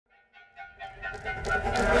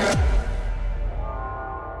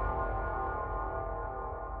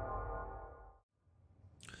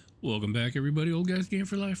Welcome back, everybody. Old Guys Game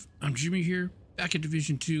for Life. I'm Jimmy here, back at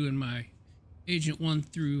Division 2 in my Agent 1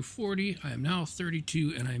 through 40. I am now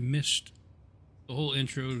 32, and I missed the whole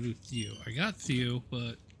intro to Theo. I got Theo,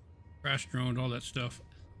 but crash droned, all that stuff.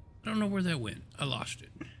 I don't know where that went. I lost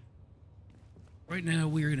it. Right now,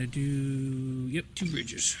 we're going to do, yep, 2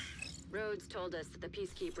 bridges. Rhodes told us that the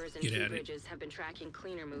Peacekeepers and 2 bridges have been tracking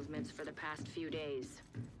cleaner movements for the past few days.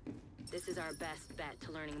 This is our best bet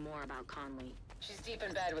to learning more about Conley. She's deep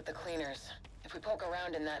in bed with the cleaners. If we poke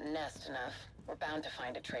around in that nest enough, we're bound to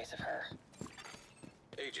find a trace of her.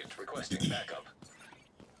 Agent requesting backup.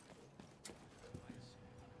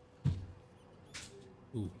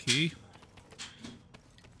 Okay.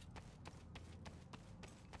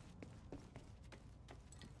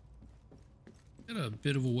 Got a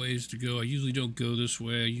bit of a ways to go. I usually don't go this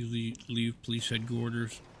way. I usually leave police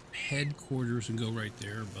headquarters and go right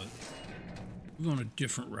there, but we're going a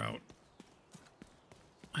different route.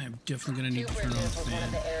 I am definitely going to need to turn on the was one of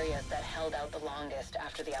fan. the areas that held out the longest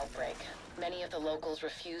after the outbreak. Many of the locals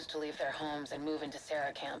refused to leave their homes and move into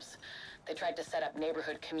Sarah camps. They tried to set up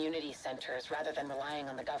neighborhood community centers rather than relying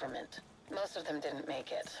on the government. Most of them didn't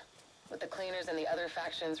make it. With the cleaners and the other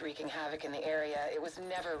factions wreaking havoc in the area, it was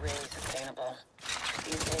never really sustainable.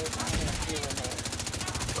 These days, only a few remain.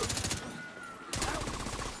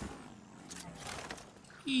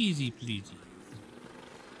 Easy pleasy.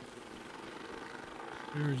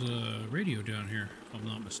 There's a radio down here, if I'm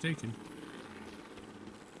not mistaken.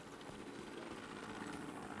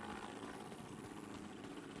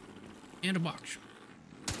 And a box.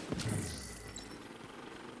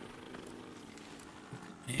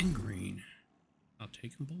 And green. I'll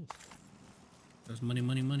take them both. That's money,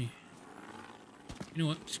 money, money. You know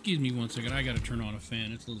what? Excuse me one second. I gotta turn on a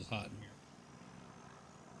fan. It's a little hot in here.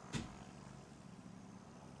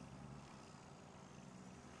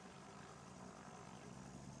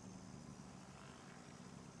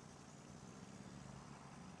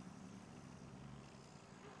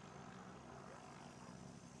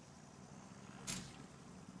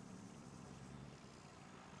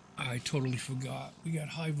 I totally forgot. We got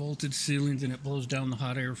high voltage ceilings and it blows down the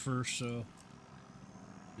hot air first, so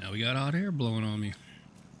now we got hot air blowing on me.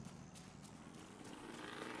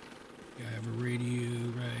 I have a radio,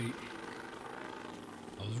 right?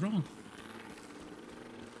 I was wrong.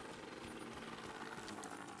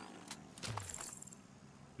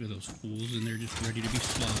 Look at those fools in there just ready to be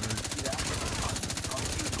slaughtered.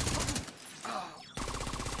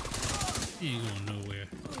 You ain't going nowhere.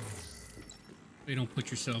 They don't put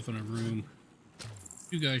yourself in a room.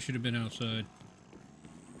 You guys should have been outside.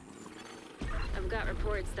 I've got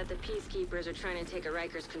reports that the Peacekeepers are trying to take a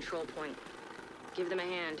Rikers control point. Give them a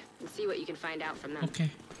hand and see what you can find out from them. Okay.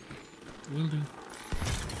 Will do.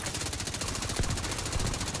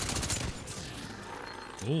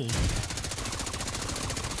 Gold.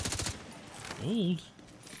 Gold?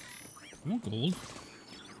 I want gold.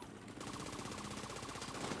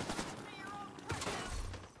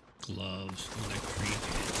 Gloves. Electric.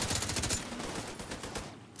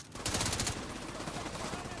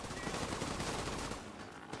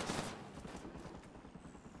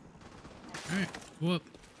 Alright, go up.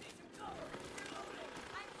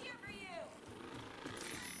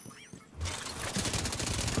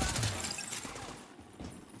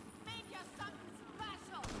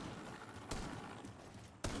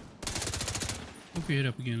 Hope you head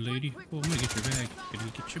up again, lady. Oh, I'm gonna get your bag.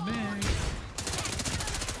 Gonna get your bag.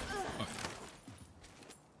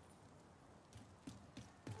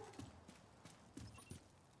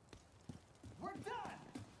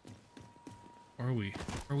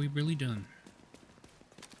 Are we really done?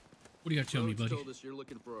 What do you got to tell me, buddy? Told us you're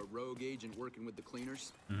looking for a rogue agent working with the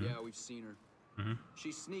cleaners. Yeah, we've seen her.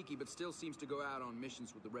 She's sneaky, but still seems to go out on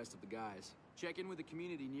missions with the rest of the guys. Check in with the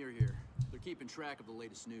community near here. They're keeping track of the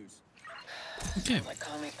latest news. Okay. Sounds like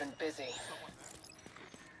Conley's been busy.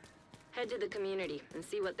 Head to the community and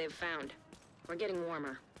see what they've found. We're getting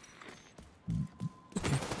warmer.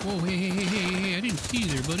 Whoa, hey, I didn't see you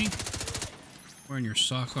there, buddy. Wearing your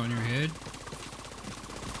sock on your head.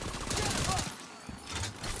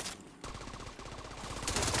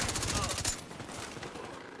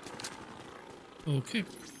 Okay.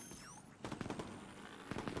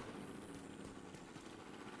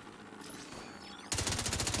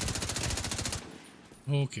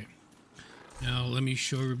 Okay. Now let me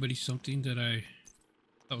show everybody something that I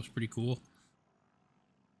thought was pretty cool.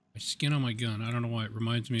 My skin on my gun. I don't know why. It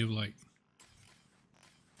reminds me of like,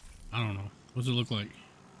 I don't know. What does it look like?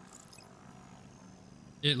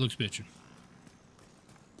 It looks bitchin'.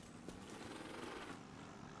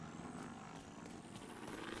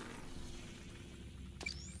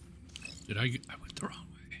 I went the wrong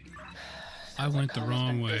way. I went the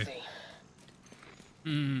wrong way.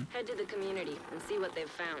 Head to the community and see what they've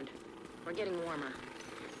found. We're getting warmer.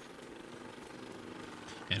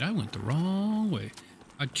 And I went the wrong way.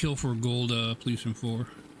 I'd kill for a gold police M4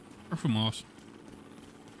 or for Moss.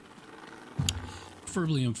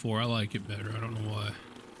 Preferably M4. I like it better. I don't know why.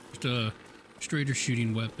 Just a straighter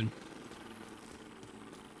shooting weapon.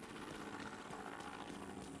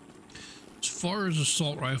 As far as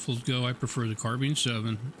assault rifles go, I prefer the Carbine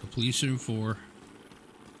 7, the Police M4,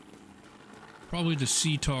 probably the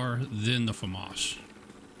CTAR, then the FAMAS.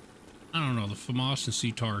 I don't know, the FAMAS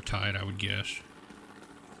and CTAR are tied, I would guess.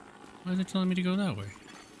 Why are they telling me to go that way?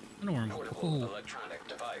 I know where I'm going. Portable electronic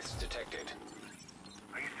device detected.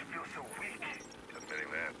 I used to feel so weak.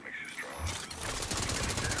 Admitting that makes you strong.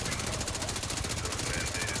 Those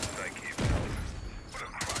mandated psyche valves. What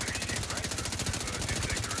a crock of shit, right? Do you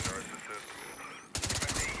think you're a narcissist? If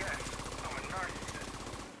I say yes, I'm a narcissist.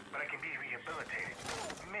 But I can be rehabilitated.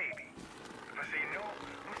 Maybe. If I say no,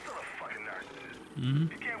 I'm still a fucking narcissist.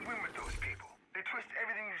 You can't win with those people. They twist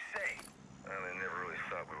everything you say. Well, they never really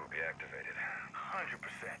thought we would be activated. 100%.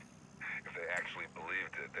 If they actually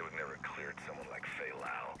believed it, they would never have cleared someone like Fei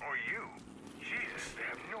Lao. Or you. Jesus, they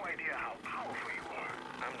have no idea how powerful you are.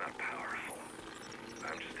 I'm not powerful.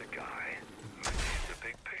 I'm just a guy who sees the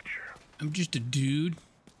big picture. I'm just a dude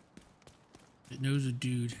that knows a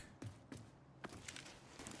dude.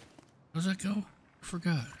 How's that go? I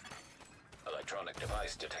forgot. Electronic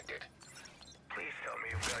device detected. Please tell me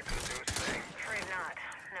you've got good news, Fei. Afraid not.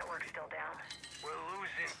 Network's still down. We're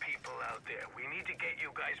losing people out there. We need to get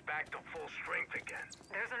you guys back to full strength again.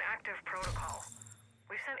 There's an active protocol.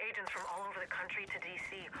 We've sent agents from all over the country to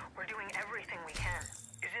DC. We're doing everything we can.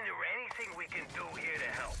 Isn't there anything we can do here to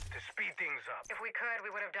help, to speed things up? If we could, we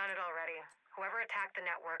would have done it already. Whoever attacked the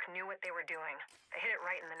network knew what they were doing. They hit it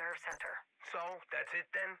right in the nerve center. So, that's it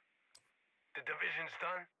then? The division's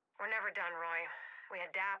done? We're never done, Roy. We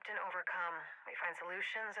adapt and overcome. We find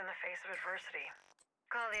solutions in the face of adversity.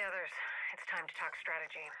 Call the others. It's time to talk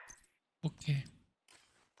strategy. Okay.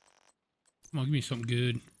 Come on, give me something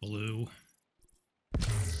good. Blue.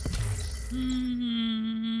 I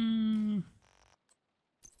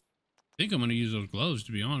think I'm going to use those gloves,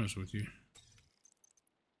 to be honest with you.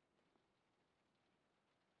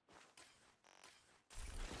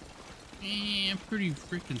 Pretty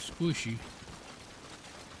freaking squishy.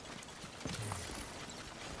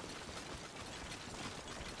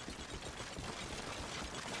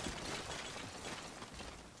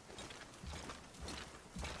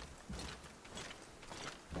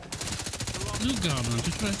 Blue goblin,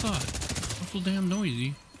 just what I thought. Awful damn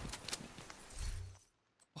noisy.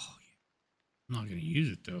 Oh, yeah. I'm not gonna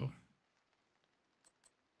use it though.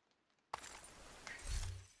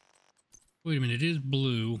 Wait a minute, it is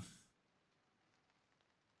blue.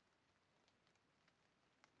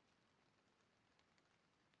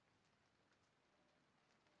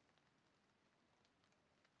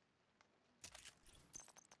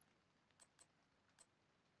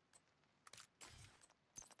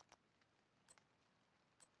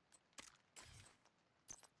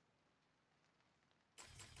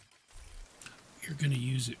 You're gonna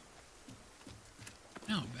use it.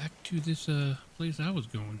 Now back to this place I was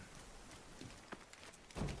going.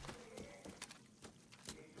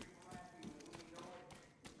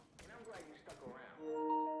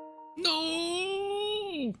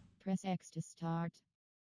 No! Press X to start.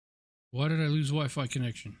 Why did I lose Wi-Fi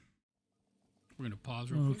connection? We're gonna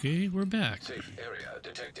pause real quick. Okay, we're back. Safe area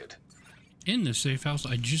detected. In the safe house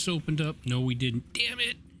I just opened up. No, we didn't. Damn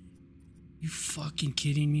it! You fucking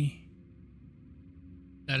kidding me?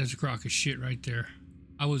 That is a crock of shit right there.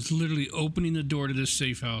 I was literally opening the door to this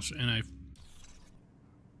safe house and it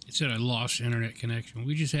said I lost internet connection.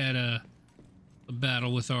 We just had a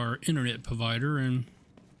battle with our internet provider and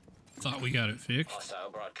thought we got it fixed. Hostile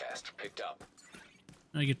broadcast picked up.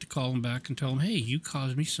 I get to call him back and tell him, hey, you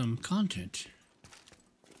caused me some content.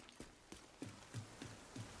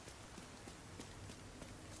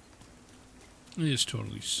 This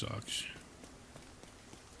totally sucks.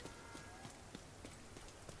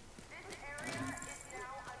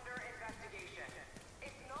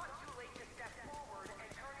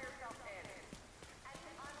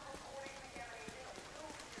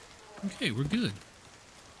 Okay, we're good.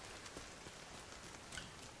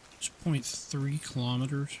 It's 0.3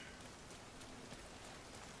 kilometers.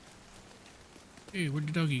 Hey, where'd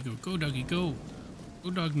the doggy go? Go, doggy, go. Go,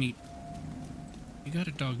 dog meat. You got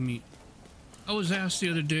it, dog meat. I was asked the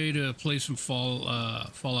other day to play some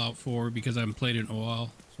Fallout 4 because I haven't played it in a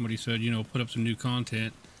while. Somebody said, you know, put up some new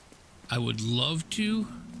content. I would love to,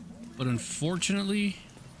 but unfortunately,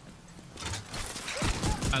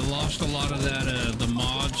 I lost a lot of that, the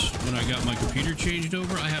mods when I got my computer changed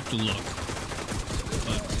over. I have to look.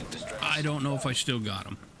 But I don't know if I still got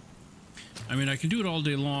them. I mean, I can do it all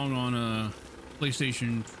day long on a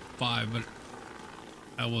PlayStation 5, but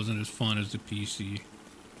that wasn't as fun as the PC.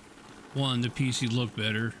 One, the PC looked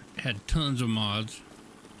better, had tons of mods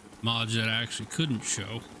that I actually couldn't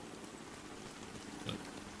show. But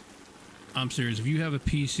I'm serious, if you have a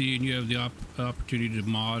PC and you have the opportunity to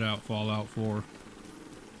mod out Fallout 4,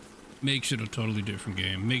 makes it a totally different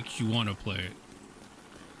game, makes you want to play it.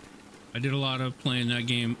 I did a lot of playing that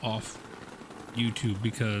game off YouTube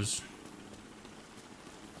because,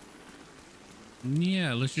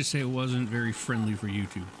 yeah, let's just say it wasn't very friendly for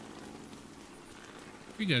YouTube.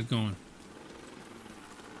 Where you guys going?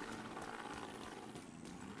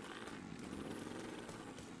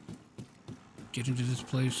 Get into this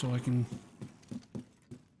place so I can...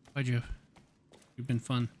 Bye, Jeff. You've been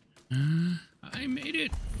fun. I made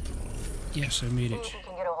it. Yes, I made it. See if you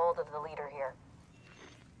can get a hold of the leader here.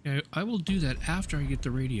 Yeah, I will do that after I get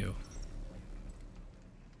the radio.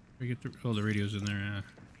 I get the... Oh, the radio's in there. I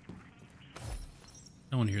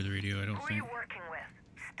don't want to hear the radio, I don't Who think. are you working with?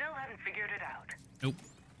 Still haven't figured it out. Nope.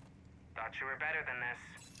 Thought you were better than this.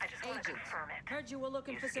 I just want to Agent, confirm it. heard you were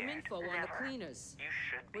looking for some scared? info on the Never. cleaners. You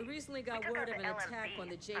should be. We recently got took word out of the an attack LMB. on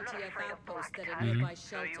the I'm not JTF afraid of outpost at black a ties. nearby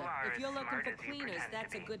So you shelter. are If you're as looking smart for as you cleaners, pretend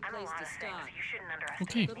that's to a be. good I'm place lot to of start. things. You shouldn't underestimate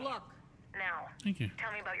Okay. Good me. luck. Now, Thank you.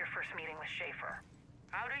 tell me about your first meeting with Schaefer.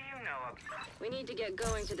 How do you know about... We need to get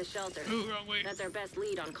going to the shelter. Oh, wrong way. That's our best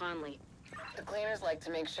lead on Conley. The cleaners like to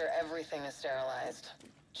make sure everything is sterilized.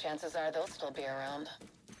 Chances are they'll still be around.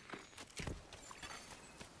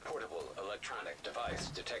 Portable electronic device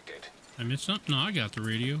detected. I missed something? No, I got the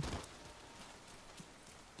radio.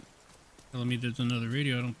 Telling me there's another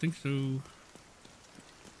radio. I don't think so.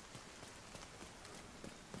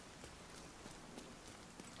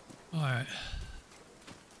 Alright.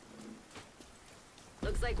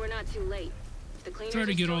 Looks like we're not too late. If the cleaners Try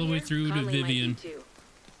to are get still all the way here, through to Conley might be Vivian. too.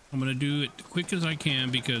 I'm gonna do it quick as I can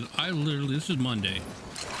because I literally, this is Monday,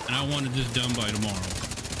 and I wanted this done by tomorrow.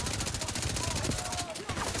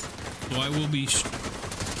 So I will be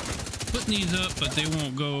putting these up, but they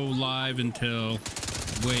won't go live until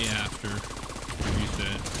way after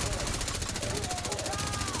reset.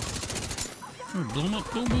 Oh, blow them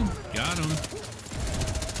up, boom, boom. Got him.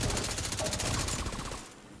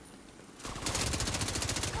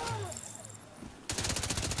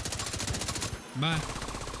 Bye.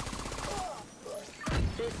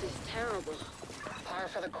 This is terrible. Par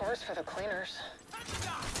for the course for the cleaners.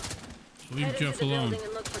 Leave Head into Jeff the alone. building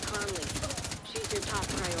and look for Conley. She's your top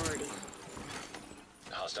priority.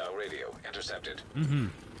 Hostile radio intercepted. Mm-hmm.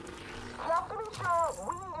 Just to be sure,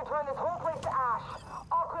 we need to turn this whole place to ash.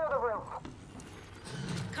 I'll clear the roof.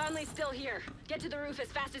 Conley's still here. Get to the roof as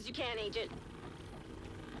fast as you can, Agent.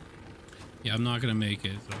 Yeah, I'm not gonna make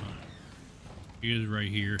it. So. He is right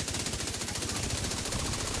here.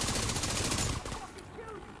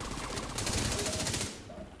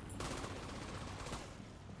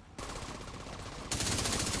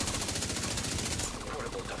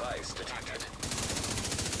 Portable device detected.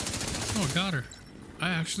 Oh, I got her. I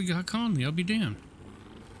actually got Conley. I'll be damned.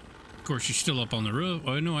 Of course, she's still up on the roof.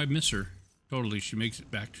 Oh, no, I miss her. Totally. She makes it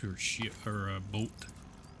back to her ship, her boat.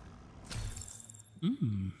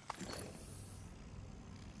 Mmm.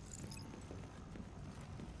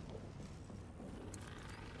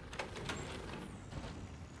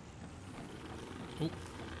 Oh.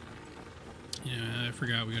 Yeah, I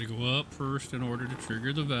forgot. We gotta go up first in order to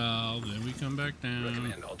trigger the valve. Then we come back down.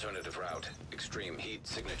 Recommend alternative route. Extreme heat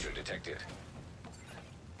signature detected.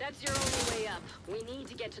 That's your only way up. We need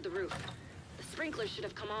to get to the roof. The sprinklers should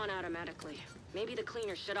have come on automatically. Maybe the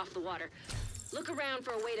cleaners shut off the water. Look around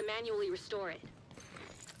for a way to manually restore it.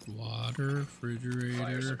 Water, Fire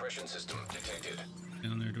refrigerator. suppression system detected.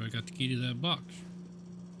 Down there, do I got the key to that box?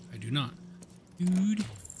 I do not. Food,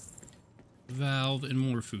 valve, and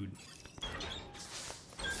more food.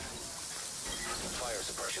 Fire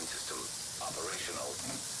suppression system operational.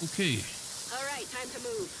 Okay. All right, time to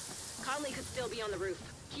move. Conley could still be on the roof.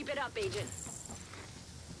 Keep it up, Agent.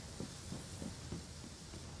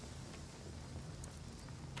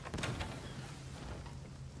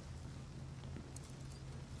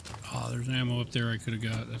 Oh, there's ammo up there I could have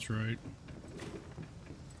got. That's right.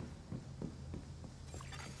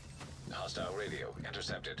 Hostile radio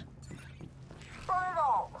intercepted. Burn it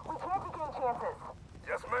all. We can't take any chances.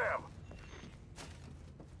 Yes, ma'am.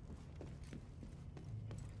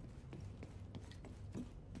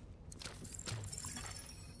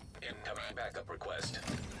 Incoming backup request.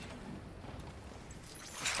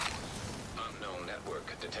 Unknown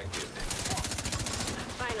network detected.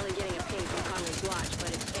 Finally getting a ping from Conley's watch, but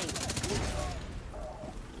it's faint.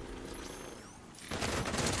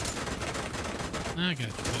 I got you,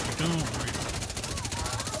 baby. Don't worry.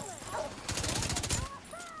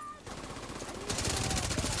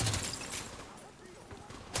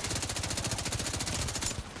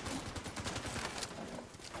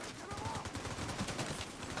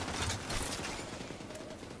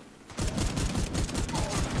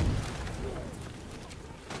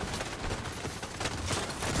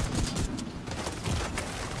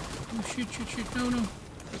 Oh, shit, no, no.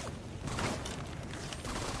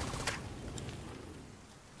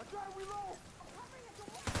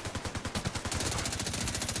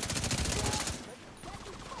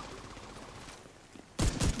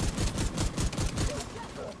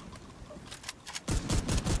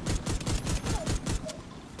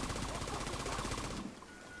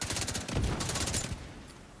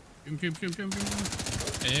 Jump.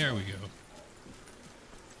 There we go.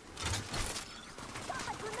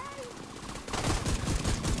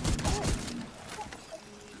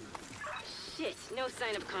 Shit, no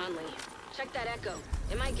sign of Conley. Check that echo.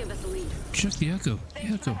 It might give us a lead. Check the echo. Thanks for the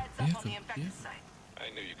heads up on the infected Yeah. site. I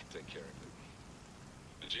knew you could take care of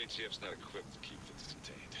it. The JTF's not equipped to keep things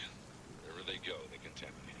contained. Wherever they go, they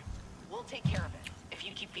contaminate it. We'll take care of it if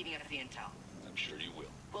you keep feeding us the intel. I'm sure you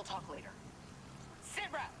will. We'll talk later. Sit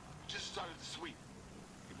rep. Just started the sweep.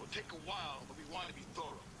 It will take a while, but we want to be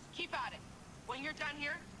thorough. Keep at it. When you're done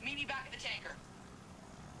here, meet me back at the tanker.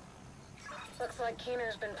 Looks like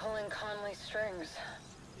Keener's been pulling Conley's strings.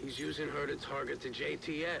 He's using her to target the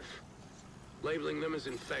JTF, labeling them as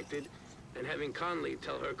infected, and having Conley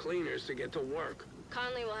tell her cleaners to get to work.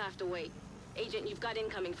 Conley will have to wait. Agent, you've got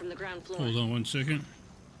incoming from the ground floor. Hold on 1 second.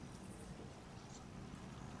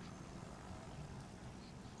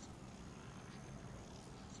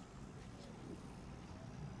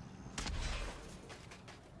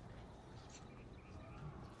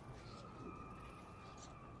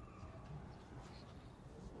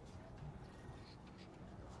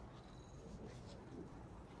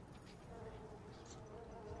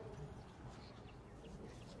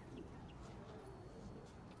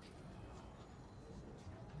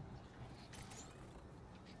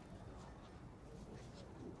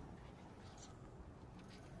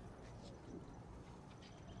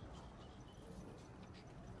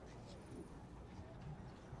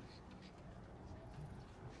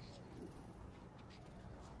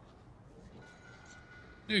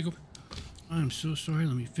 There you go. I'm so sorry.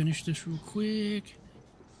 Let me finish this real quick.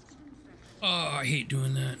 Oh, I hate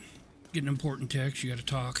doing that. Get an important text. You got to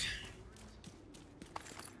talk.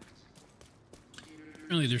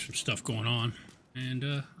 Apparently there's some stuff going on. And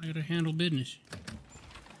I got to handle business.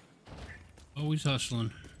 Always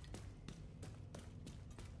hustling.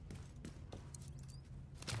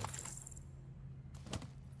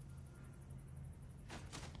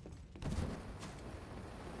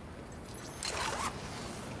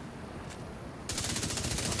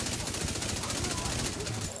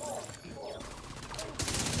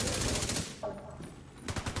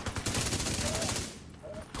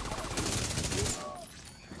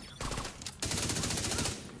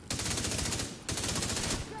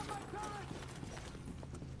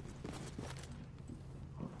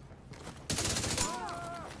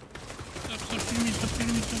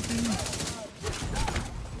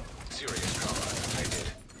 Serious trauma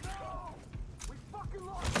detected.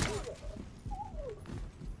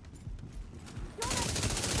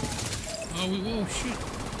 Oh, shit.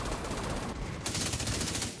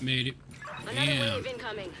 Made it. Another Damn. wave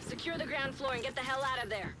incoming. Secure the ground floor and get the hell out of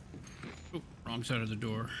there. Oh, wrong side of the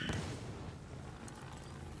door.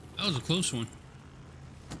 That was a close one.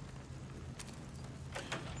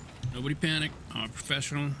 Nobody panic. I'm a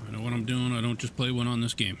professional. I know what I'm doing. I don't just play one on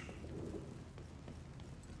this game.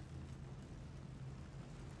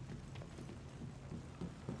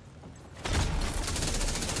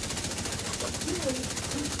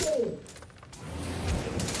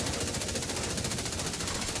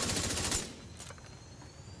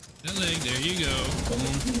 That leg, there you go.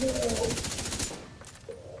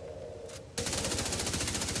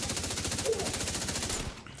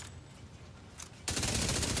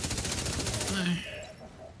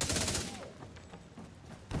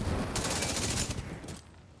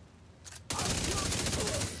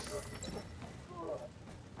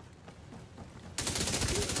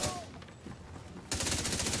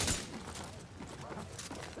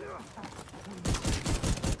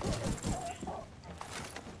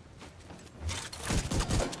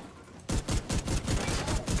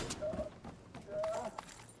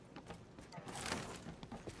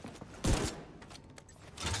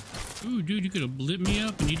 Ooh, dude, you could have lit me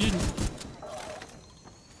up and you didn't.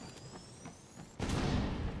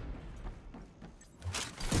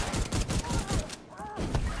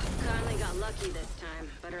 lucky this time,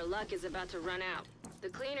 but her luck is about to run out. The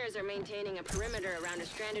cleaners are maintaining a perimeter around a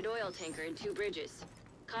stranded oil tanker in 2 bridges.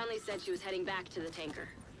 Conley said she was heading back to the tanker.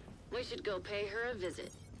 We should go pay her a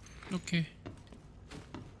visit. Okay.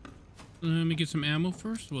 Let me get some ammo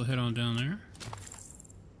first. We'll head on down there.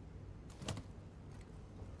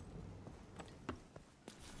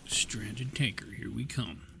 Stranded tanker, here we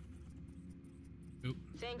come. Oh.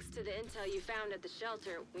 Thanks to the intel you found at the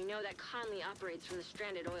shelter, we know that Conley operates from the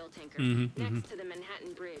stranded oil tanker next to the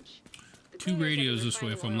Manhattan Bridge. The 2 radios this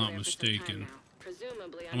way, if I'm not mistaken.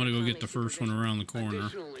 I'm gonna go get the first one around the corner.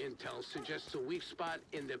 Additional intel suggests a weak spot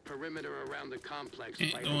in the perimeter around the complex.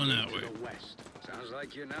 Ain't going that way. West. Sounds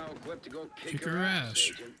like you're now equipped to go kick her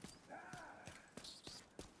ass.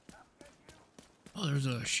 Oh, there's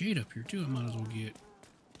a shade up here too. I might as well get.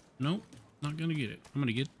 Nope, not gonna get it. I'm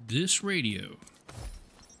gonna get this radio.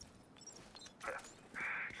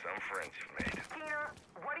 Some friends you've made. Tina,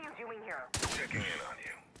 what are you doing here? Checking in on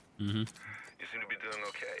you. Mm-hmm. You seem to be doing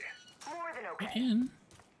okay. More than okay. In.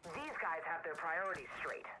 These guys have their priorities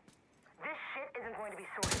straight. This shit isn't going to be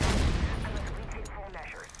sorted out unless we take full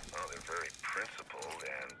measures. Oh, they're very principled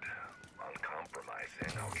and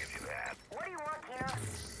uncompromising, I'll give you that. What do you want, Tina?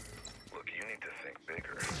 Look, you need to think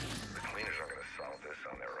bigger. The cleaners aren't going to solve this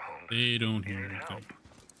on their own. They don't You hear need anything. help.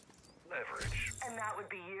 Leverage. And that would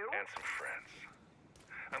be you? And some friends.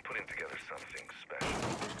 I'm putting together something special.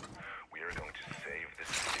 We are going to save the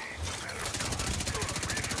city no matter the cost.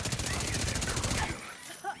 Free from disease and corruption.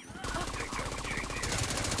 Take down the JTF.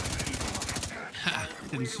 Ha!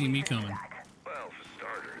 Didn't see me coming. Well, for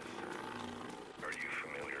starters, are you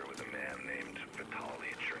familiar with a man named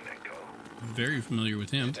Vitaly Chernenko? Very familiar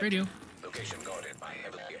with him. Radio. Location guarded by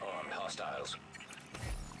heavily armed hostiles.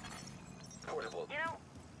 Portable. You know,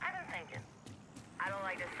 I've been thinking. I don't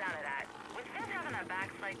like the sound of that. With Fizz having our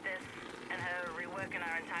backs like this, and her reworking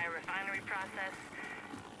our entire refinery process,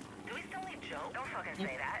 do we still need Joe? Don't fucking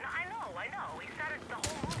say that. No, I know. He started the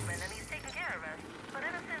whole movement and he's taking care of us. But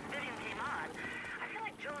ever since Vivian came on, I feel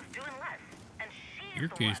like Joe's doing less. And she's Your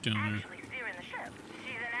the case one down there. actually steering the ship.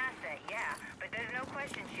 She's an asset, yeah. But there's no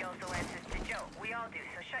question she also answers to Joe. We all do.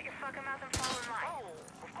 So shut your fucking mouth and fall in line. Oh,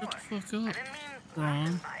 of course. Shut the fuck up. I didn't mean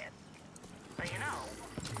Wrong. by it. But you know,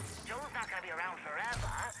 Joe's not gonna be around forever.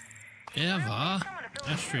 Eva.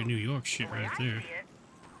 That's straight New York shit right there.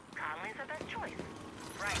 Conley's the best choice.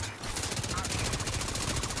 Right. Obviously.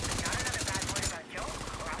 Not another bad word about Joe,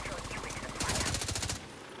 or I'll throw you into the fire.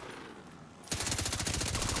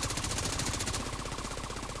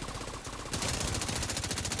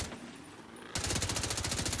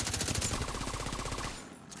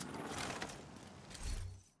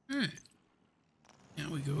 Alright. Now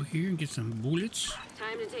we go here and get some bullets.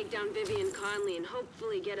 Time to take down Vivian Conley and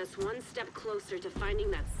hopefully get us one step closer to finding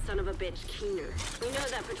that son of a bitch Keener. We know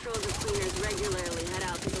that patrols of cleaners regularly head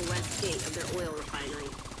out to the west gate of their oil refinery.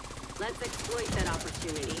 Let's exploit that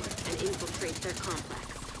opportunity and infiltrate their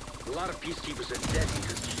complex. A lot of peacekeepers are dead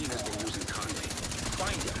because Keener's been using Conley.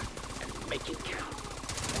 Find her and make it count.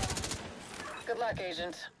 Good luck,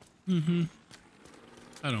 Agent. Mm-hmm.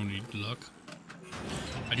 I don't need luck.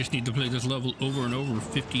 I just need to play this level over and over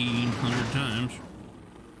 1,500 times.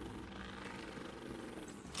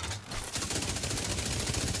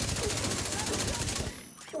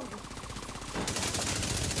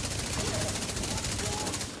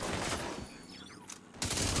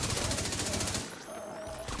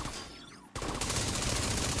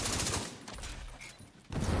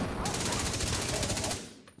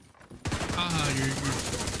 Your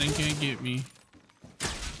thing can't get me.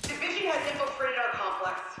 Division has infiltrated our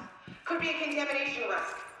complex. Could be a contamination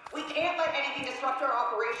risk. We can't let anything disrupt our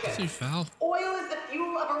operation. Say foul. Oil is the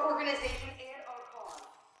fuel of our organization and our cause.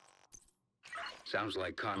 Sounds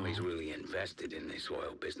like Conley's really invested in this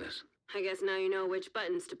oil business. I guess now you know which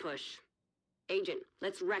buttons to push. Agent,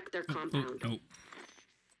 let's wreck their compound. Nope.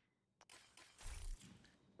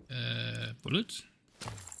 Bullets? I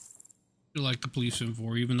feel like the police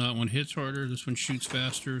M4, even though that one hits harder, this one shoots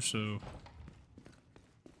faster, so...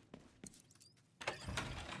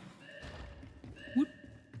 Whoop.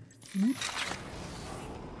 Whoop.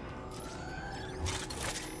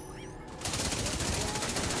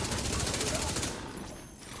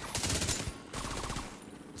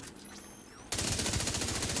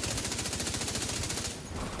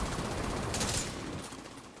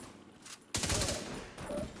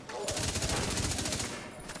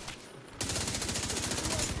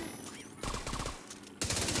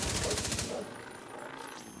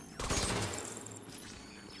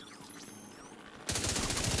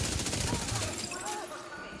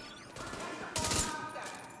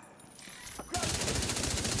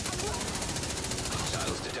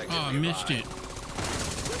 Oh, I missed it.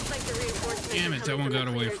 Looks like the reinforcements Damn are it, that coming one from got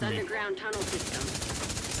the away Cleaner's from me. underground tunnel system.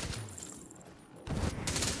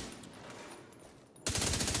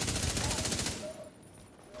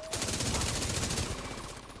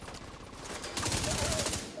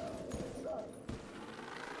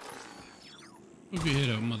 Look at hit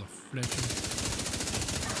a mother fletcher.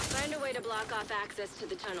 Find a way to block off access to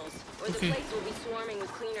the tunnels, or the Okay. place will be swarming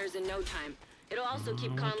with cleaners in no time. It'll also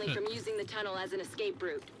keep what's Conley that? from using the tunnel as an escape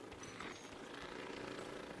route.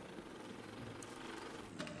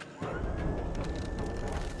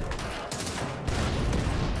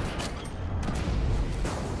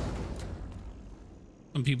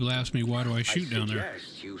 Some people ask me, why do I shoot down there?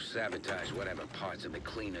 suggest you sabotage whatever parts of the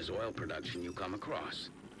cleaner's oil production you come across.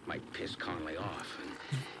 Might piss Conley off and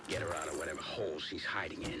get her out of whatever hole she's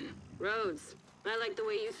hiding in. Rhodes, I like the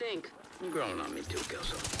way you think. You're growing on me too,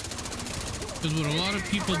 Kelso. Because what a lot of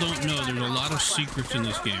people don't know, there's a lot of secrets in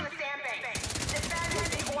this game.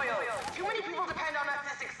 Defend the oil. Too many people depend on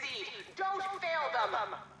us to succeed. Don't fail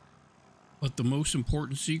them. But the most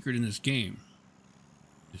important secret in this game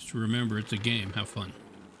is to remember it's a game. Have fun.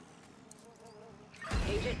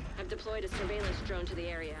 Agent, I've deployed a surveillance drone to the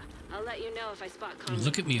area. I'll let you know if I spot Conley.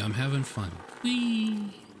 Look at me, I'm having fun.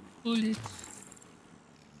 Whee! Bullets.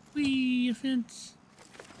 Whee! A fence.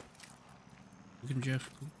 Look at Jeff.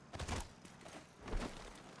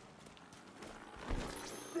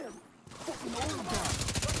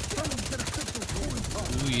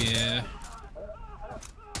 Oh yeah.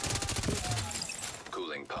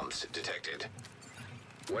 Cooling pumps detected.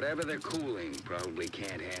 Whatever they're cooling probably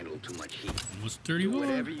can't handle too much heat. Almost Do 31.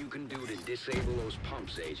 whatever you can do to disable those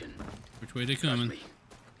pumps, Agent. Which way they Trust coming? me,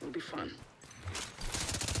 it'll be fun.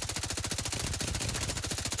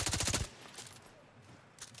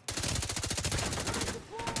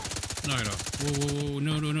 Knock it off. Whoa, whoa, whoa.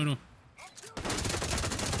 No, no, no, no.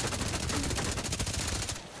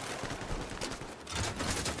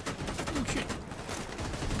 Oh, shit.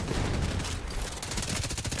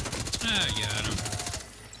 Ah, got him.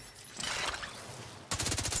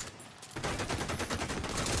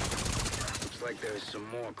 Looks like there's some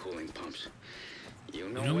more cooling pumps. You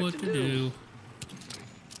know, You know what to do.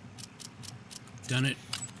 Done it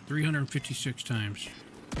 356 times.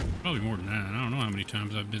 Probably more than that. I don't know how many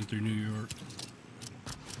times I've been through New York.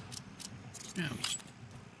 Now he's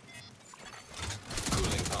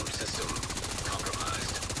Cooling pump system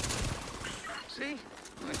compromised. See?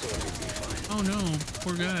 I thought it'd be fine. oh no,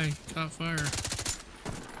 poor guy. Caught fire.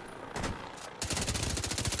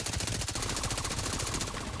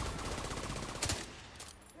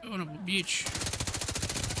 Oh no, bitch.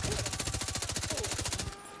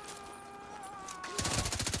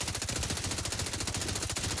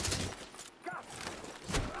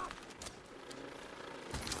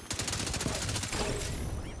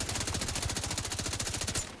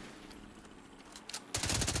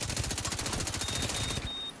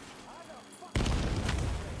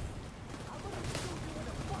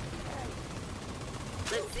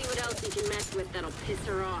 Let's see what else you can mess with that'll piss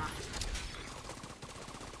her off.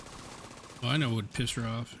 Well, I know what would piss her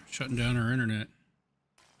off. Shutting down her internet.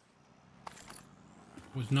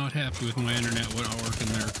 Was not happy with my internet when I working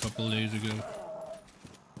there a couple of days ago.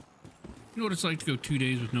 You know what it's like to go 2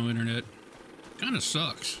 days with no internet? Kind of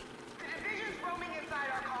sucks. The division's roaming inside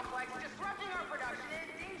our complex, disrupting our production and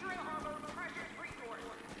endangering our most precious resource.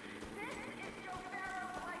 This is Joe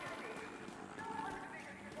Farrow's legacy. Don't let the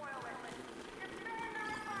division spoil it. Defend the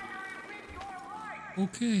refinery with your life.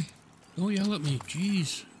 Okay. Don't yell at me.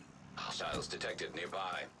 Jeez. Hostiles detected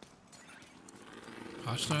nearby.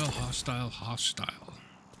 Hostile, hostile, hostile.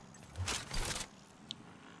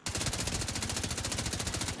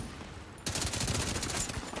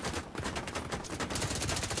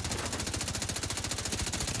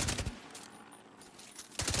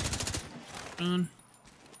 Done.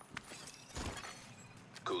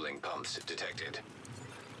 Cooling pumps detected.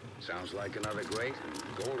 Sounds like another great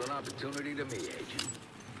and golden opportunity to me, Agent.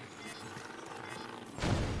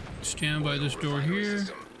 Stand by this door here.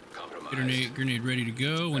 System compromised. Grenade ready to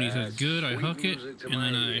go. When he says That's good, I sweet huck it, music to and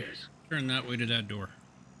then my I ears. turn that way to that door.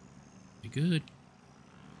 Be good.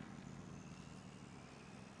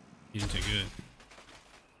 He didn't say good.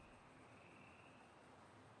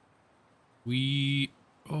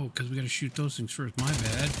 Oh, because we gotta shoot those things first. My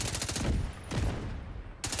bad.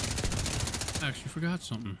 I actually forgot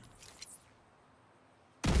something.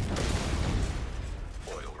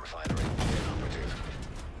 Oil refinery inoperative.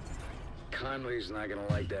 Conley's not gonna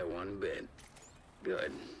like that one bit.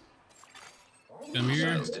 Good. Come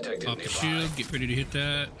here. Hostiles detected Pop the nearby. shield. Get ready to hit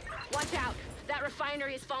that. Watch out! That That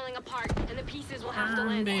refinery is falling apart, and the pieces will have to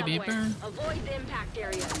land baby, somewhere. burn. Avoid the impact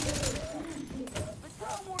area.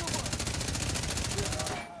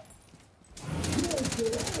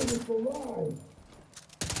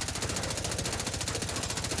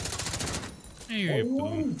 Hey,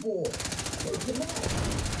 boom.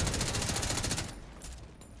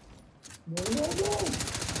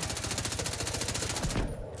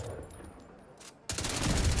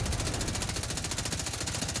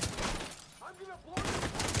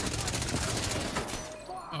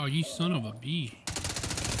 Oh, you son of a bee.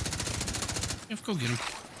 Let's go get him.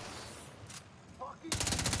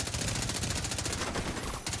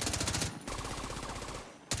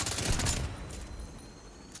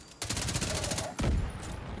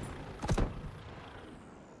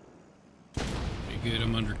 Okay, good,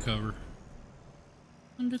 I'm undercover.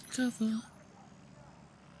 Undercover.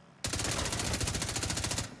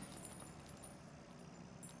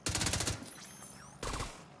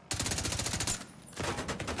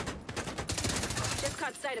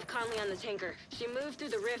 Caught sight of Conley on the tanker. She moved through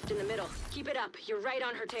the rift in the middle. Keep it up. You're right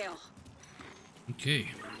on her tail. Okay.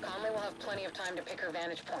 Conley will have plenty of time to pick her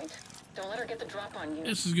vantage point. Don't let her get the drop on you.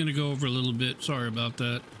 This is going to go over a little bit. Sorry about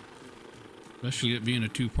that. Especially it being a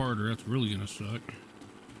two-parter. That's really going to suck.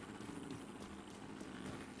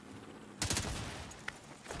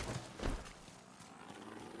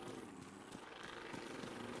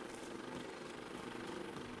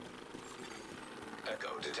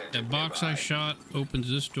 That box I shot opens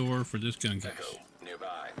this door for this gun case. Echo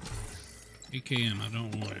nearby. AKM, I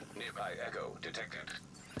don't want it. Nearby echo detected.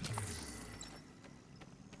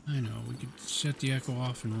 I know, we could set the echo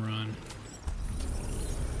off and run.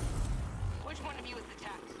 Which one of you is the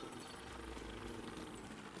tech?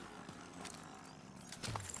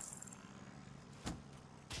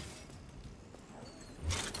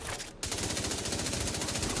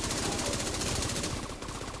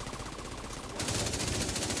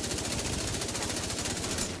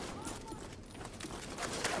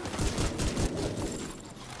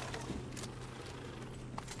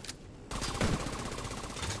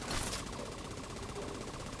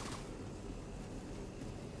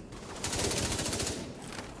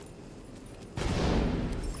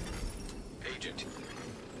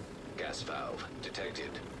 Gas valve detected.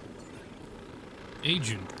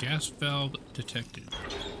 Agent, gas valve detected.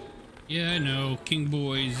 Yeah, I know. King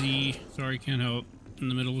Boy Z. Sorry, can't help. In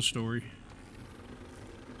the middle of the story.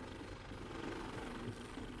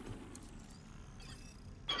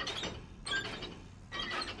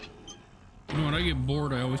 You know, when I get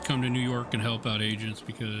bored, I always come to New York and help out agents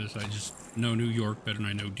because I just know New York better than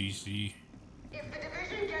I know DC. If the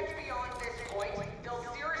division gets beyond this point, they'll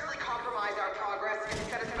seriously compromise our progress and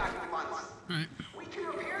set us back months. Alright. We can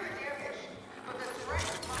repair the damage, but the threat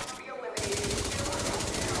must be eliminated.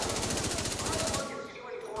 Our work is too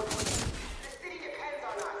important. The city depends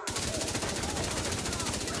on us.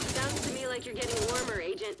 Sounds to me like you're getting warmer,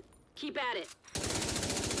 Agent. Keep at it.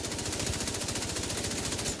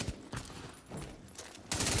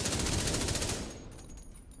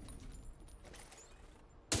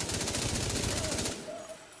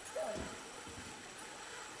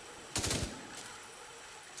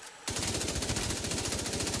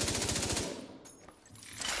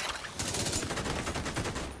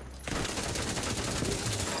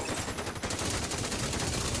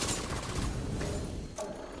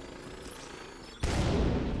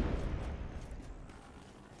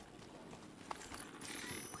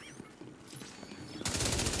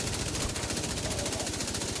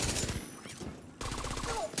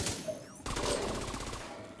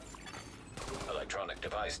 Electronic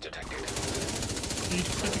device detected. You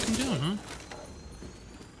just have to come down, huh?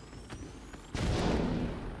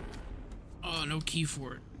 Oh, no key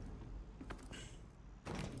for it.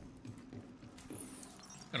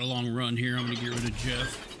 Got a long run here. I'm gonna get rid of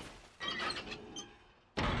Jeff.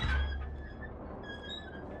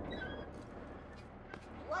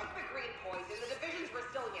 Like the Green Poison, the division's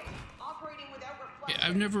resilient, operating without reflection. Yeah,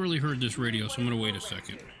 I've never really heard this radio, so I'm gonna wait a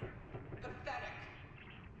second. Pathetic.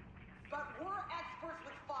 But we're experts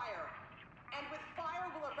with fire. And with fire,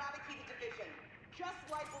 we'll eradicate the division. Just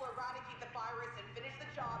like we'll eradicate the virus and finish the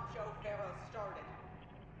job Joe Farrow started.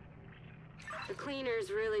 The cleaners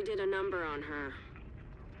really did a number on her.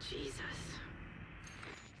 Jesus.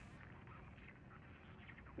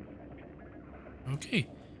 Okay.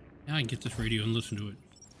 Now I can get this radio and listen to it.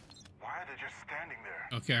 Why are they just standing there?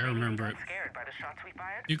 Okay, I remember it. Scared by the shots we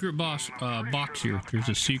fired? Secret box here. There's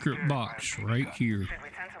a secret box right here. Should we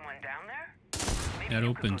send someone down there? Maybe That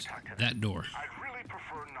you could go opens talk to them. that door. I'd really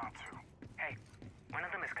prefer not to. Hey, one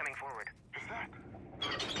of them is coming forward. Is that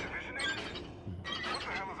a division agent? What the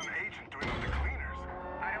hell is an agent doing with the cleaners?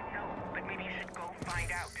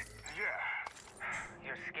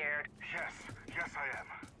 detect? Yes. Yes, I am.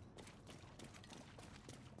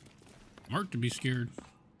 Smart to be scared,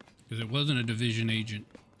 because it wasn't a division agent.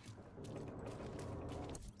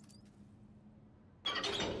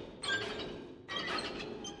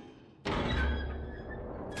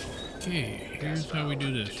 Okay, here's how we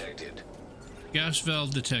do this. Detected. Gas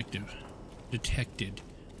valve detected.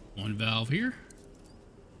 One valve here.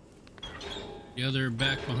 The other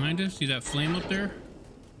back behind us. See that flame up there?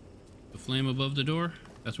 The flame above the door?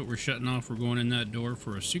 That's what we're shutting off. We're going in that door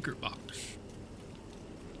for a secret box.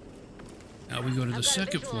 Now we go to the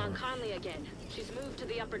second floor. On Conley again. She's moved to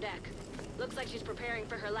the upper deck. Looks like she's preparing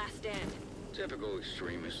for her last stand. Typical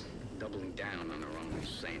extremist, doubling down on their own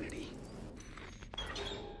insanity.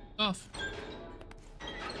 Off.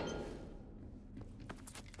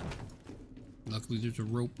 Luckily there's a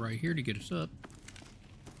rope right here to get us up.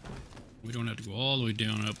 We don't have to go all the way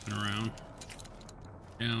down, up, and around.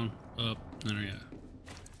 Down, up, and then, yeah.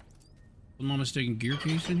 Am I mistaken? Gear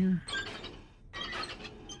case in here?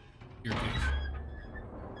 Gear case.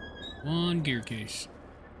 One gear case.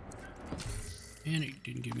 And it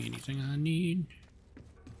didn't give me anything I need.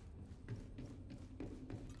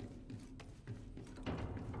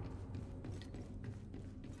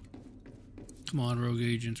 Come on, rogue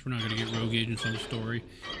agents. We're not going to get rogue agents on the story.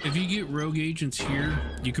 If you get rogue agents here,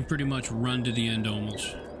 you can pretty much run to the end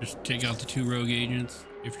almost. Just take out the 2 rogue agents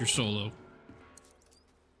if you're solo.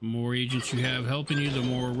 The more agents you have helping you, the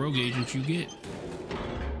more rogue agents you get.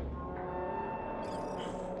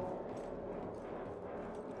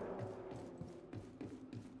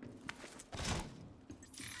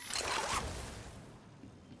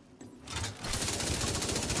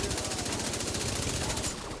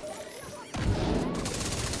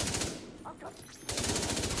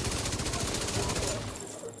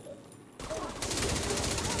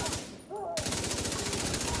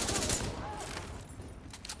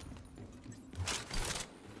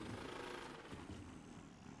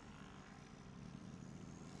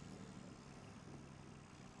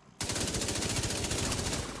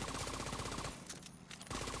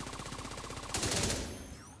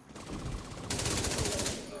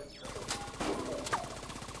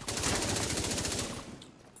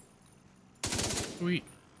 Sweet.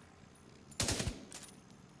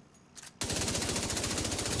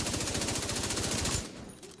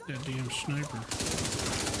 That damn sniper.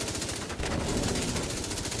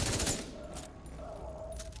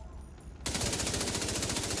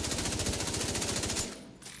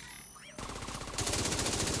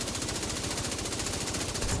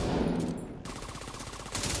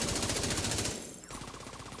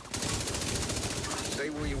 Say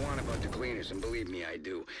what you want about the cleaners, and believe me, I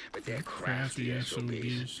do. But they're crafty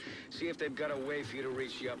SOBs. See if they've got a way for you to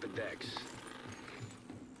reach the upper decks.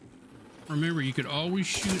 Remember, you could always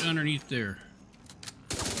shoot underneath there.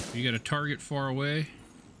 You got a target far away.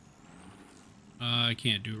 I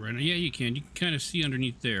can't do it right now. Yeah, you can. You can kind of see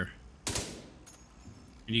underneath there.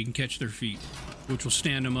 And you can catch their feet, which will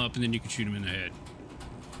stand them up, and then you can shoot them in the head.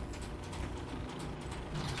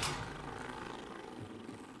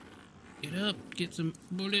 Get up, get some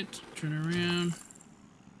bullets, turn around.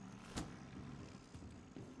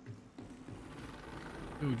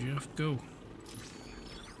 Go, Jeff, go.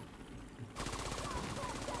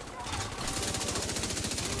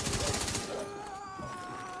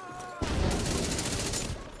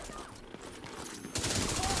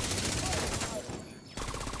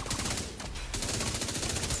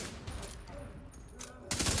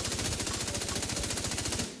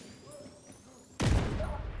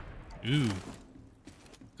 Ooh,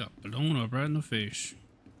 got blown up right in the face.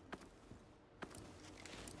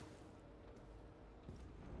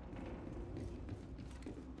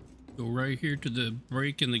 Go right here to the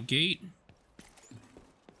break in the gate.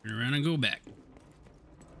 Turn around and go back.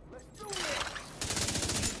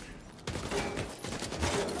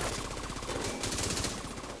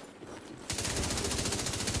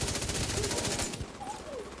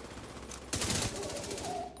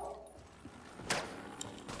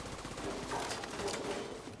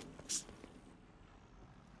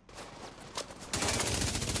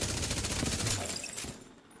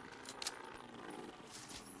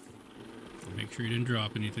 Make sure you didn't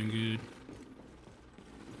drop anything good.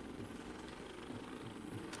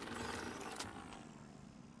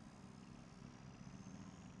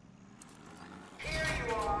 Here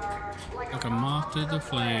you are, Like a moth to the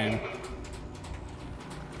flame.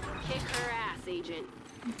 Kick her ass, Agent.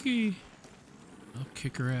 Okay. I'll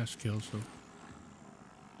kick her ass, Kelso.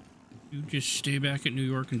 You just stay back at New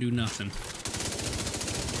York and do nothing.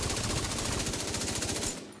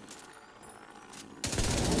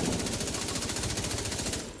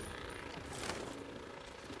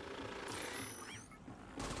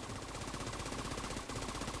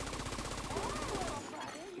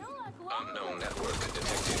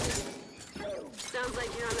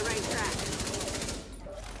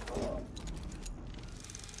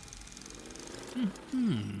 I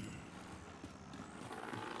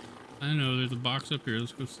know there's a box up here.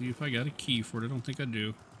 Let's go see if I got a key for it. I don't think I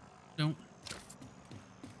do. Don't.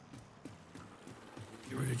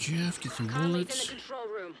 Get rid of Jeff. Get some Conley's bullets. in the control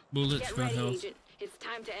room. Bullets, Get not ready, health. Agent. It's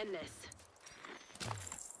time to end this.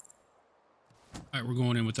 Alright, we're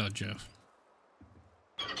going in without Jeff.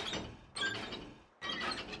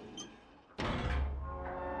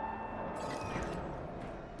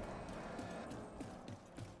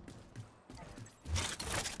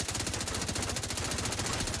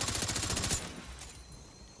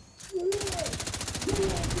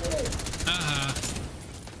 Aha.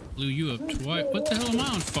 Blew you up twice. What the hell am I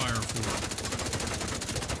on fire for?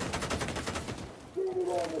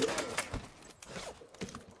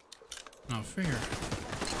 Not fair.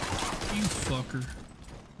 You fucker.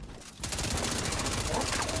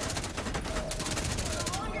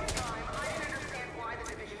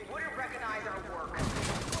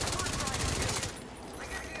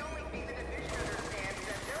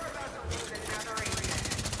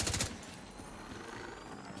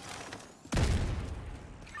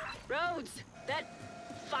 Rhodes, that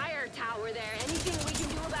fire tower there, anything we can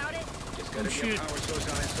do about it? Just gotta get power source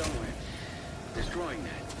on it somewhere. Destroying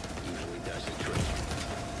that usually does the trick.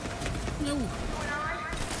 No.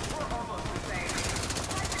 We're almost the same.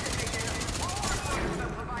 Like the division, all our players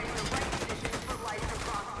are providing the right conditions for life to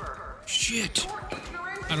prosper. Shit.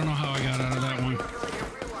 I don't know how I got out of that one.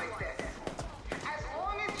 As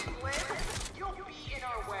long as you live, you'll be in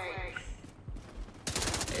our way.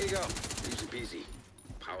 There you go. Easy peasy.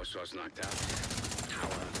 Power source knocked out.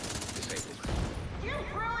 Tower disabled. You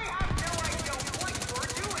really have no idea what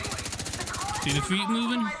you're doing. See the feet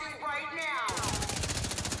moving? Right now.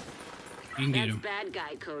 You can get That's him. bad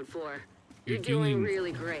guy code 4. You're You're doing doing-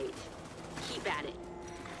 really great. Keep at it.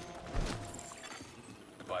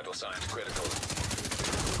 Vital signs critical.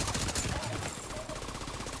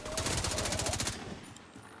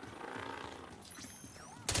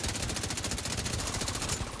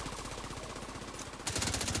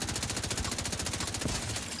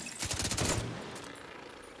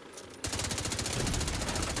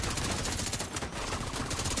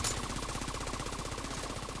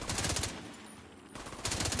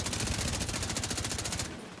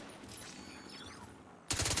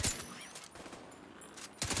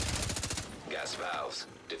 Gas valves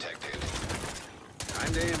detected.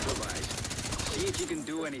 Time to improvise. See if you can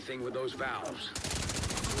do anything with those valves.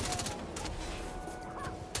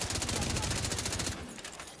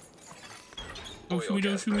 Don't shoot me,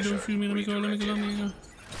 don't shoot me, don't shoot me. Let me go, let me go, let me go.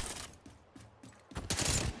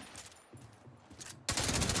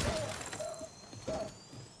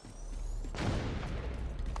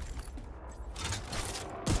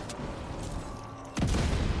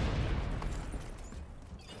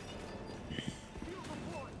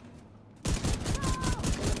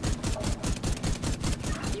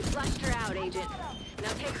 You flushed her out, Agent. Now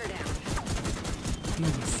take her down.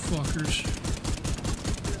 Motherfuckers.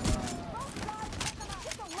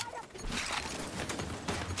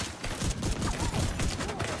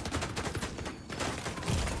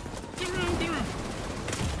 Get around, get around.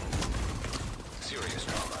 Serious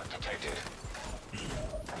trauma detected.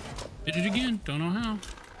 Did it again. Don't know how.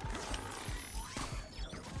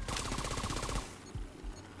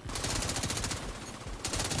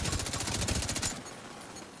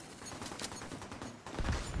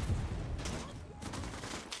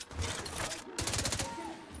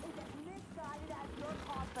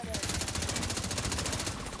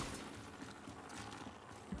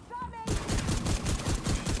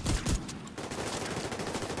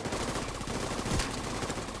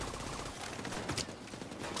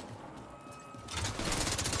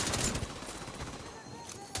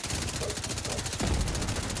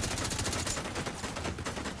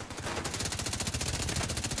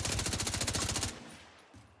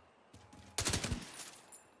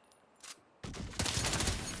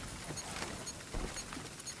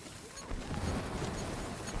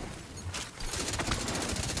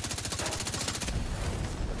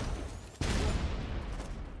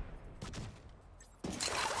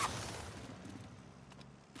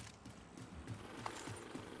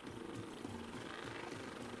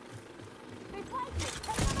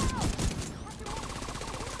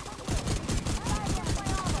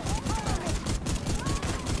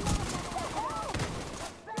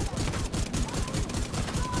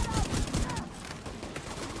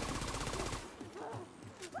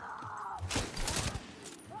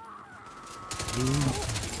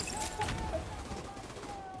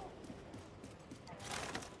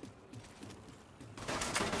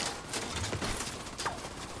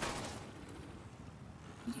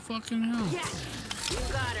 Fucking hell. Yes, you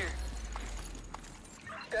got her.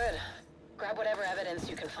 Good. Grab whatever evidence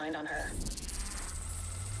you can find on her.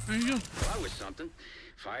 There you go. Well, that was something.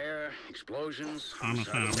 Fire, explosions,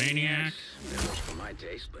 Homicidal maniac. That was for my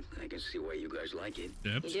taste, but I can see why you guys like it.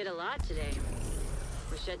 You did a lot today.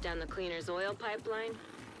 We shut down the cleaner's oil pipeline.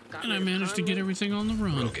 And I managed to get everything on the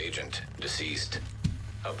run. Rogue agent deceased.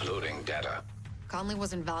 Uploading data. Conley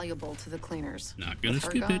was invaluable to the cleaners. Not gonna With her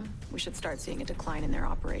skip it. gone, we should start seeing a decline in their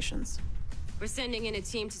operations. We're sending in a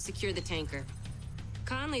team to secure the tanker.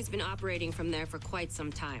 Conley's been operating from there for quite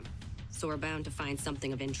some time, so we're bound to find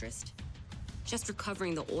something of interest. Just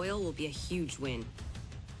recovering the oil will be a huge win.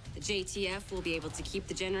 The JTF will be able to keep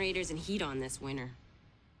the generators and heat on this winter.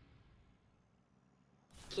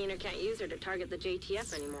 Keener can't use her to target the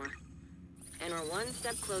JTF anymore. And we're one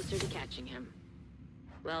step closer to catching him.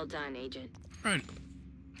 Well done, Agent. Right.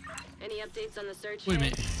 Any updates on the search? Wait a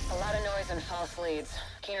minute. A lot of noise and false leads.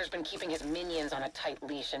 Keener's been keeping his minions on a tight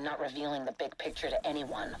leash and not revealing the big picture to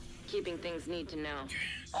anyone. Keeping things need to know.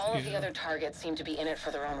 All of the other targets seem to be in it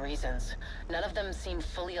for their own reasons. None of them seem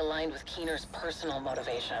fully aligned with Keener's personal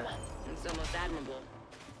motivation. It's almost admirable.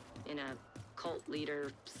 In a cult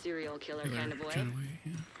leader, serial killer kind of way.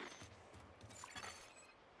 Yeah.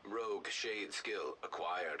 Rogue shade skill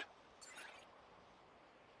acquired.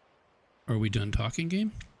 Are we done talking,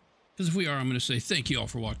 game? Because if we are, I'm going to say thank you all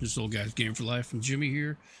for watching this Old Guys Game for Life. I'm Jimmy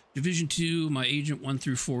here. Division 2, my agent 1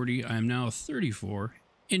 through 40. I am now 34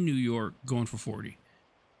 in New York, going for 40.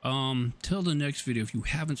 Till the next video, if you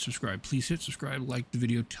haven't subscribed, please hit subscribe, like the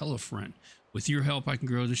video, tell a friend. With your help, I can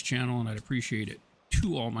grow this channel, and I'd appreciate it.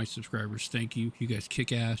 To all my subscribers, thank you. You guys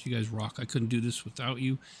kick ass. You guys rock. I couldn't do this without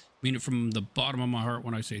you. I mean it from the bottom of my heart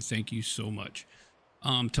when I say thank you so much.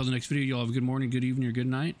 Till the next video, y'all have a good morning, good evening, or good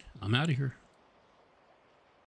night. I'm out of here.